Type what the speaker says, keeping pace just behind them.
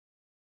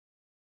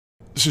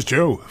This is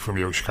Joe from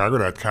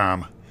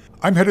YoChicago.com.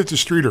 I'm headed to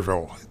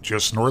Streeterville,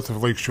 just north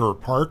of Lakeshore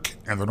Park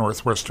and the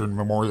Northwestern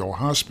Memorial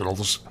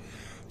Hospitals,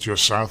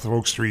 just south of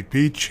Oak Street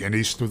Beach and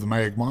east of the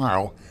Mag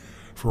Mile,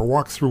 for a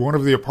walk through one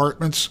of the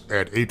apartments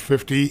at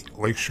 850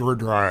 Lakeshore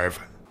Drive.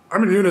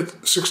 I'm in Unit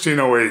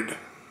 1608,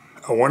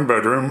 a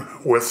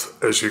one-bedroom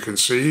with, as you can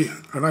see,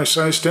 a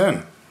nice-sized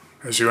den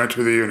as you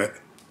enter the unit.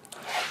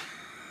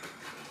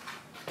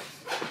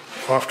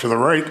 Off to the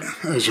right,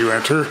 as you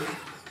enter,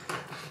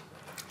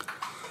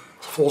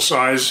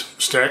 full-size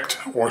stacked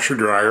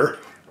washer-dryer,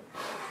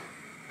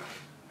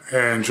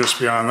 and just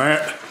beyond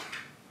that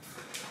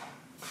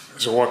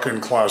is a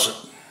walk-in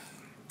closet.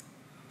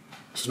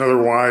 There's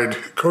another wide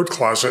coat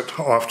closet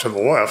off to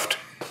the left.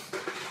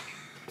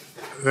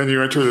 Then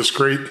you enter this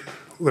great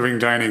living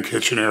dining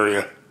kitchen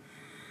area.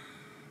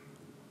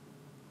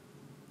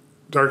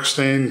 Dark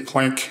stained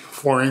plank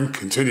flooring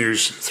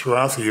continues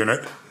throughout the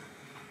unit.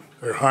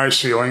 There are high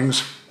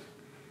ceilings.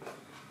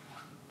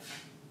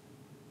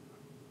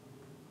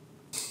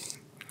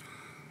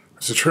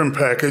 It's a trim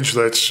package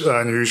that's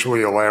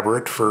unusually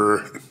elaborate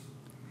for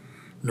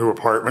new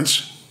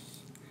apartments.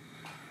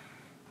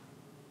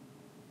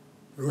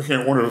 We're looking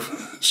at one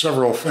of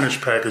several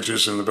finished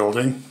packages in the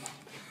building.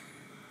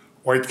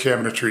 White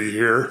cabinetry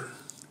here.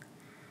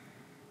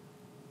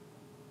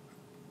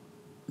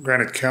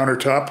 Granite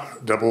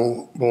countertop,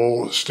 double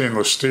bowl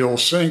stainless steel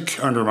sink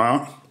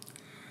undermount.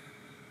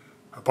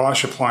 A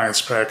Bosch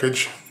appliance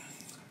package.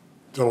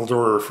 Double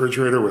door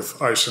refrigerator with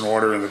ice and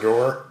water in the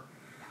door.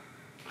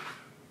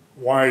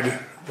 Wide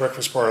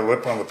breakfast bar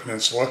lip on the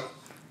peninsula.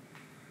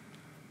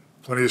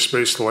 Plenty of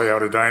space to lay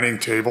out a dining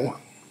table.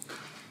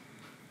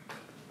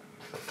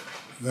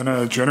 Then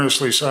a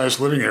generously sized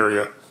living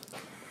area.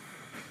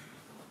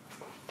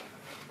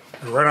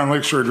 You're right on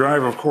Lakeshore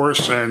Drive, of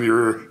course, and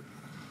you're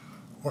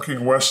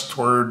looking west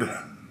toward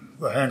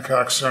the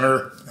Hancock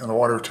Center and the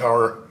water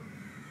tower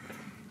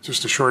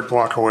just a short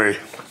block away.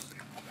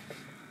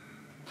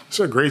 It's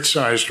a great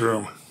sized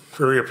room,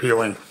 very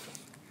appealing.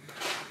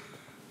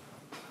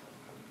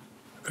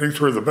 Heading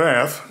toward the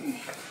bath.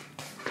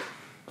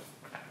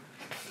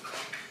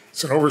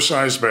 It's an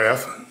oversized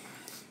bath.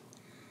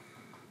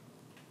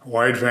 A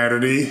wide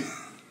vanity.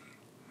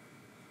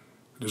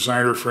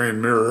 Designer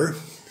frame mirror.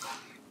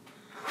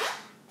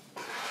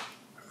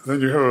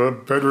 Then you have a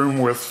bedroom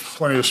with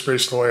plenty of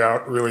space to lay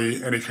out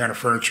really any kind of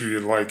furniture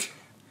you'd like.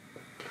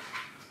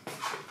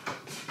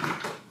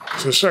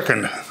 It's a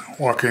second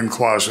walk-in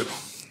closet.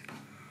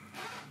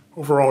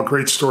 Overall,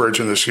 great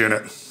storage in this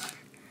unit.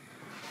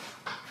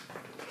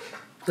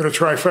 Got a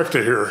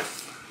trifecta here.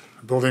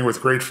 A building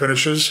with great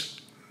finishes,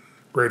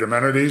 great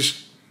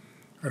amenities,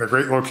 and a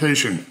great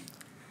location.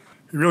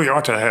 You really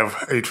ought to have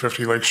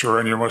 850 Lakeshore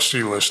on your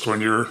must-see list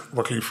when you're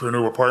looking for a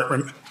new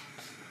apartment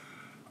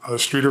on the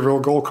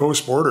Streeterville Gold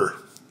Coast border.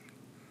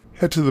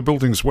 Head to the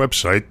building's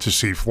website to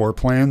see floor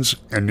plans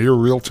and near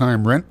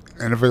real-time rent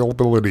and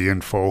availability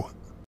info.